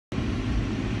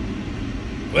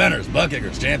Winners, butt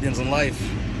kickers, champions in life.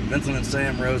 Vincent and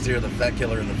Sam Rose here, the Fat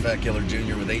Killer and the Fat Killer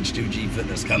Jr. with H2G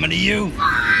Fitness coming to you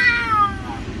on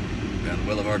the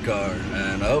wheel of our car.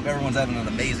 And I hope everyone's having an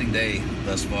amazing day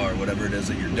thus far, whatever it is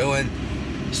that you're doing.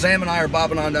 Sam and I are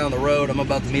bopping on down the road. I'm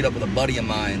about to meet up with a buddy of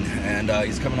mine, and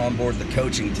he's coming on board the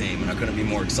coaching team, and I couldn't be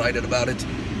more excited about it.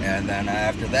 And then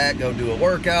after that, go do a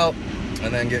workout,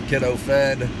 and then get kiddo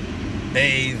fed,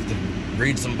 bathed,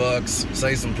 read some books,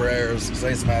 say some prayers,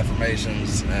 say some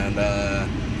affirmations, and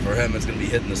for him it's going to be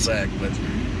hitting the sack. But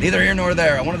neither here nor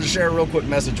there. I wanted to share a real quick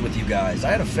message with you guys.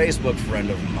 I had a Facebook friend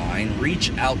of mine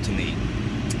reach out to me,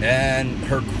 and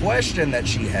her question that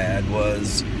she had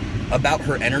was about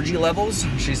her energy levels.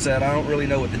 She said, I don't really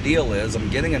know what the deal is. I'm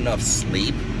getting enough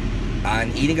sleep,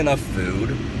 I'm eating enough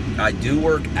food, I do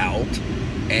work out,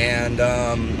 and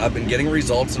I've been getting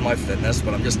results in my fitness,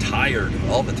 but I'm just tired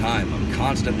all the time. I'm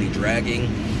constantly dragging,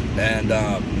 and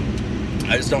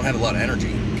I just don't have a lot of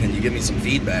energy. Can you give me some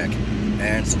feedback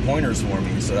and some pointers for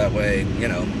me so that way, you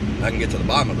know, I can get to the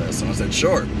bottom of this? And I said,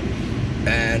 sure.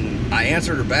 And I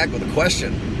answered her back with a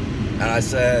question, and I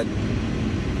said,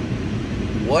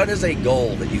 what is a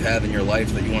goal that you have in your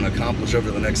life that you want to accomplish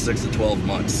over the next 6 to 12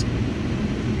 months?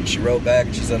 She wrote back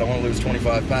and she said, I want to lose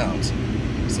 25 pounds.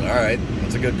 I said, all right,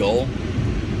 that's a good goal.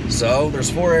 So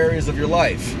there's 4 areas of your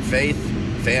life: faith,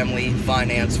 family,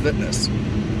 finance, fitness.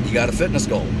 You got a fitness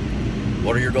goal.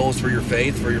 What are your goals for your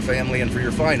faith, for your family, and for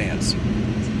your finance?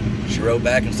 She wrote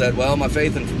back and said, well, my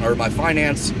faith or my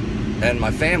finance and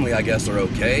my family, I guess, are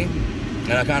okay,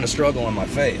 and I kind of struggle on my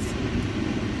faith.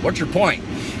 What's your point?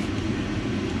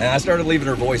 And I started leaving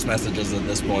her voice messages at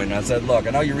this point, and I said, look, I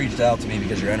know you reached out to me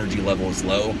because your energy level is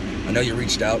low. I know you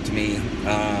reached out to me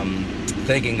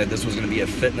thinking that this was going to be a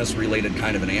fitness-related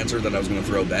kind of an answer that I was going to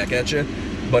throw back at you,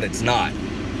 but it's not.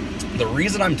 The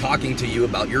reason I'm talking to you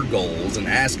about your goals and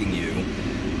asking you,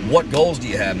 what goals do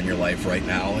you have in your life right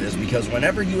now, is because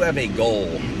whenever you have a goal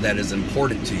that is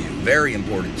important to you, very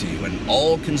important to you, an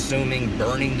all-consuming,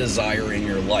 burning desire in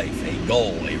your life, a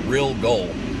goal, a real goal,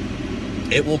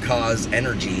 it will cause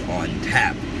energy on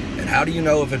tap. And how do you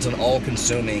know if it's an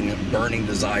all-consuming, burning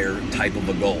desire type of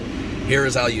a goal? Here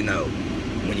is how you know.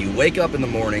 When you wake up in the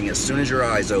morning, as soon as your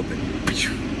eyes open,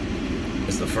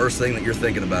 it's the first thing that you're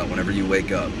thinking about whenever you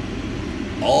wake up.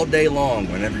 All day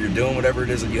long, whenever you're doing whatever it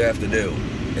is that you have to do,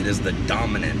 it is the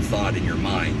dominant thought in your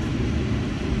mind.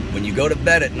 When you go to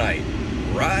bed at night,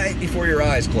 right before your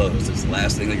eyes close, it's the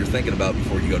last thing that you're thinking about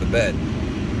before you go to bed.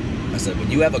 I said,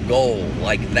 when you have a goal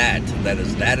like that, that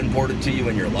is that important to you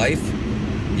in your life,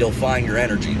 you'll find your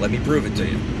energy. Let me prove it to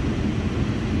you.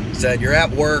 I said, you're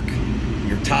at work,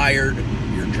 you're tired,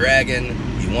 you're dragging,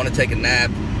 you want to take a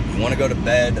nap, you want to go to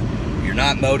bed, you're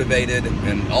not motivated,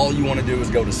 and all you want to do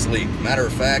is go to sleep. Matter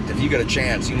of fact, if you get a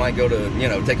chance, you might go to, you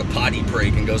know, take a potty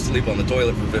break and go sleep on the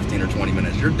toilet for 15 or 20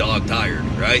 minutes. You're dog tired,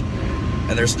 right?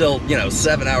 And there's still, you know,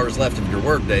 7 hours left of your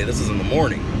work day. This is in the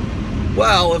morning.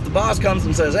 Well, if the boss comes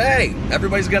and says, hey,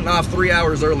 everybody's getting off 3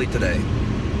 hours early today,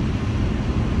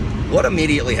 what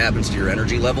immediately happens to your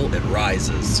energy level? It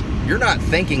rises. You're not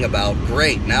thinking about,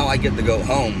 great, now I get to go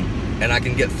home and I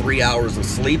can get 3 hours of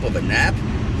sleep of a nap.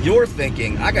 You're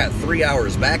thinking, I got 3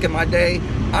 hours back in my day,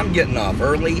 I'm getting off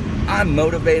early, I'm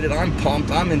motivated, I'm pumped,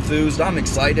 I'm enthused, I'm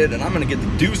excited, and I'm going to get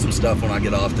to do some stuff when I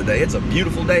get off today. It's a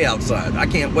beautiful day outside. I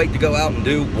can't wait to go out and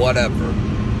do whatever.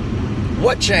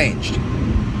 What changed?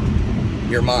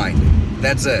 Your mind.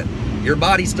 That's it. Your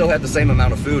body still had the same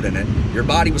amount of food in it. Your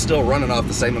body was still running off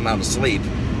the same amount of sleep.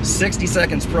 60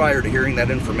 seconds prior to hearing that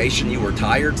information, you were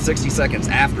tired. 60 seconds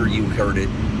after you heard it,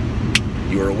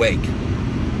 you were awake.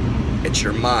 It's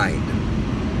your mind.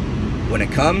 When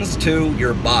it comes to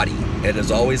your body, it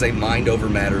is always a mind over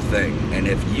matter thing. And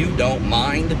if you don't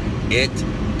mind, it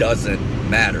doesn't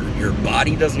matter. Your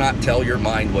body does not tell your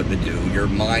mind what to do. Your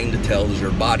mind tells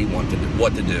your body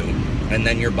what to do, and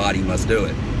then your body must do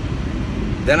it.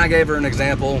 Then I gave her an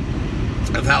example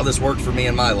of how this worked for me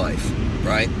in my life,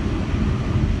 right?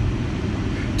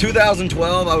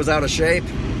 2012, I was out of shape,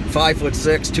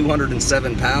 5'6",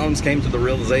 207 pounds, came to the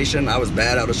realization I was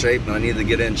bad out of shape and I needed to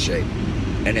get in shape.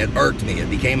 And it irked me. It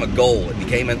became a goal. It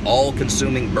became an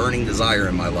all-consuming, burning desire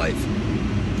in my life.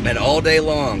 And all day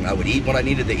long, I would eat what I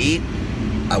needed to eat.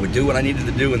 I would do what I needed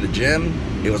to do in the gym.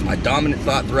 It was my dominant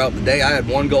thought throughout the day. I had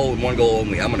one goal and one goal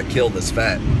only. I'm going to kill this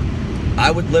fat.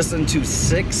 I would listen to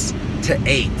 6 to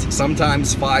 8,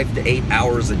 sometimes 5 to 8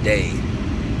 hours a day.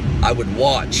 I would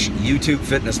watch YouTube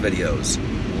fitness videos,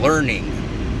 learning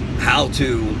how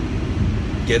to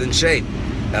get in shape.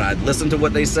 and I'd listen to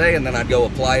what they say, and then I'd go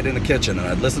apply it in the kitchen, and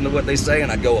I'd listen to what they say,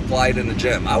 and I'd go apply it in the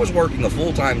gym. I was working a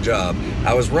full-time job.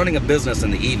 I was running a business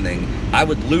in the evening. I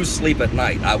would lose sleep at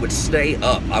night. I would stay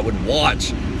up. I would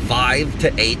watch 5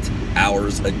 to 8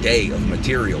 hours a day of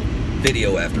material.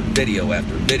 Video after video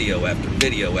after video after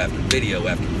video after video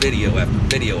after video after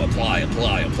video. Apply,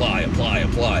 apply, apply, apply,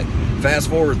 apply. Fast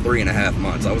forward 3.5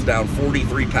 months. I was down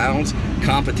 43 pounds,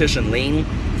 competition lean.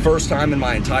 First time in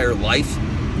my entire life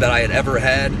that I had ever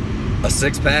had a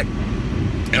six-pack,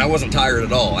 and I wasn't tired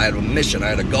at all. I had a mission, I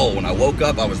had a goal. When I woke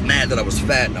up, I was mad that I was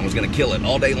fat and I was gonna kill it.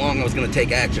 All day long, I was gonna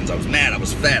take actions. I was mad, I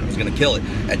was fat, I was gonna kill it.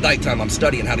 At nighttime, I'm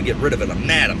studying how to get rid of it. I'm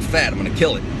mad, I'm fat, I'm gonna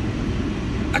kill it.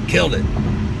 I killed it.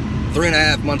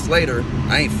 3.5 months later,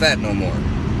 I ain't fat no more.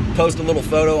 Post a little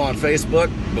photo on Facebook,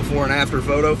 before and after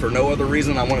photo, for no other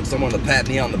reason. I wanted someone to pat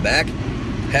me on the back.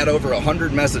 Had over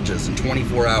 100 messages in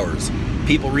 24 hours.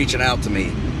 People reaching out to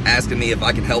me, asking me if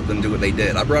I can help them do what they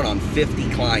did. I brought on 50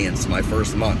 clients my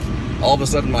first month. All of a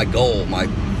sudden, my goal, my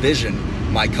vision,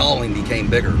 my calling became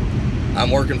bigger.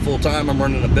 I'm working full-time, I'm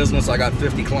running a business, I got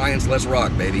 50 clients, let's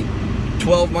rock, baby.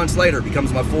 12 months later,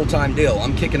 becomes my full-time deal.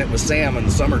 I'm kicking it with Sam in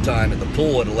the summertime at the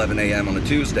pool at 11 a.m. on a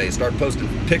Tuesday. Start posting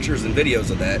pictures and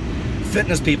videos of that.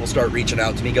 Fitness people start reaching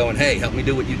out to me going, hey, help me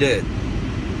do what you did.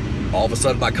 All of a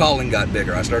sudden, my calling got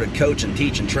bigger. I started coaching,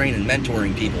 teaching, training,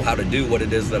 mentoring people how to do what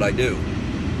it is that I do.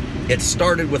 It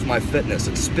started with my fitness.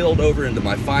 It spilled over into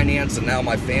my finance, and now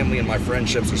my family and my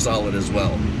friendships are solid as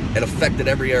well. It affected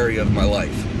every area of my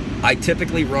life. I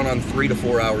typically run on 3 to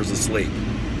 4 hours of sleep.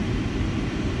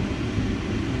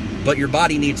 But your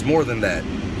body needs more than that.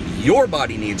 Your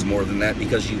body needs more than that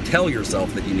because you tell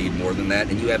yourself that you need more than that,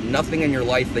 and you have nothing in your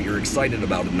life that you're excited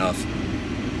about enough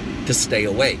to stay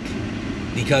awake.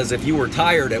 Because if you were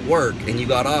tired at work and you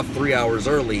got off 3 hours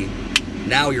early,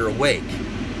 now you're awake.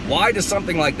 Why does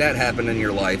something like that happen in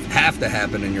your life, have to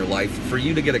happen in your life, for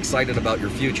you to get excited about your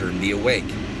future and be awake?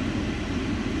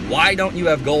 Why don't you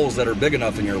have goals that are big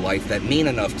enough in your life, that mean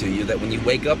enough to you, that when you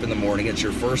wake up in the morning, it's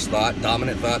your first thought,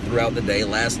 dominant thought throughout the day,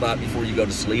 last thought before you go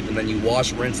to sleep, and then you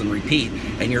wash, rinse, and repeat,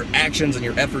 and your actions and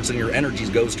your efforts and your energies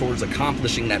goes towards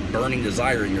accomplishing that burning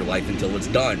desire in your life until it's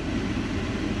done?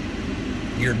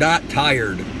 You're not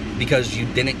tired because you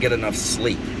didn't get enough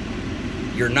sleep.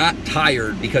 You're not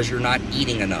tired because you're not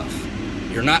eating enough.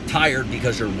 You're not tired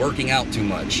because you're working out too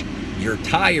much. You're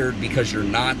tired because you're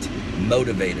not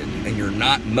motivated. And you're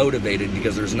not motivated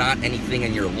because there's not anything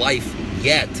in your life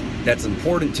yet that's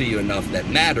important to you enough that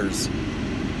matters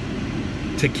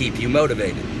to keep you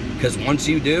motivated. Because once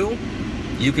you do,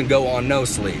 you can go on no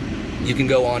sleep. You can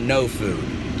go on no food.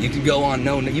 You can go on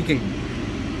no, you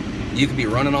can be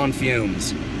running on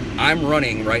fumes. I'm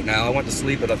running right now. I went to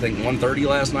sleep at, I think, 1:30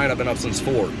 last night. I've been up since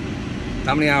 4.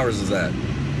 How many hours is that?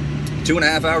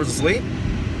 2.5 hours of sleep?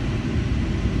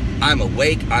 I'm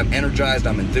awake, I'm energized,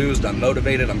 I'm enthused, I'm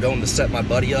motivated. I'm going to set my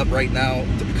buddy up right now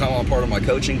to become a part of my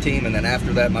coaching team, and then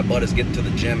after that, my butt is getting to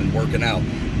the gym and working out.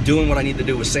 Doing what I need to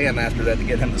do with Sam after that to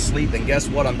get him to sleep, and guess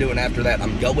what I'm doing after that?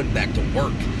 I'm going back to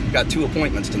work. Got 2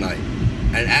 appointments tonight.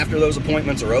 And after those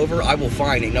appointments are over, I will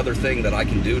find another thing that I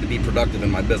can do to be productive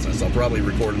in my business. I'll probably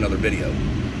record another video.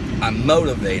 I'm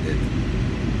motivated.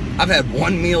 I've had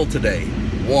 1 meal today.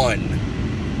 1.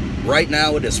 Right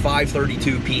now it is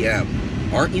 5:32 p.m.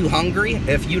 Aren't you hungry?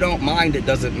 If you don't mind, it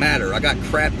doesn't matter. I got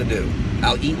crap to do.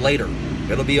 I'll eat later.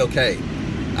 It'll be okay.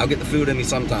 I'll get the food in me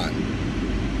sometime.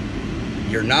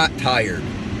 You're not tired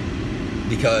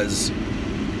because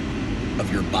of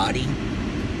your body.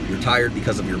 You're tired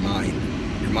because of your mind.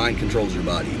 Your mind controls your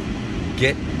body.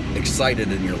 Get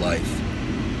excited in your life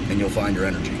and you'll find your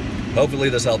energy. Hopefully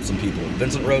this helps some people.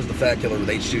 Vincent Rose, the Fat Killer with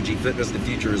H2G Fitness. The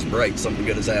future is bright. Something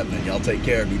good is happening. Y'all take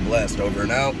care. Be blessed. Over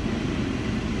and out.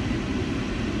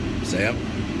 Sam?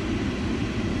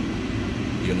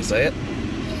 You gonna say it?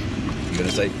 You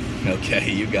gonna say?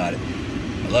 Okay, you got it.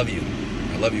 I love you.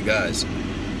 I love you guys.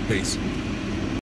 Peace.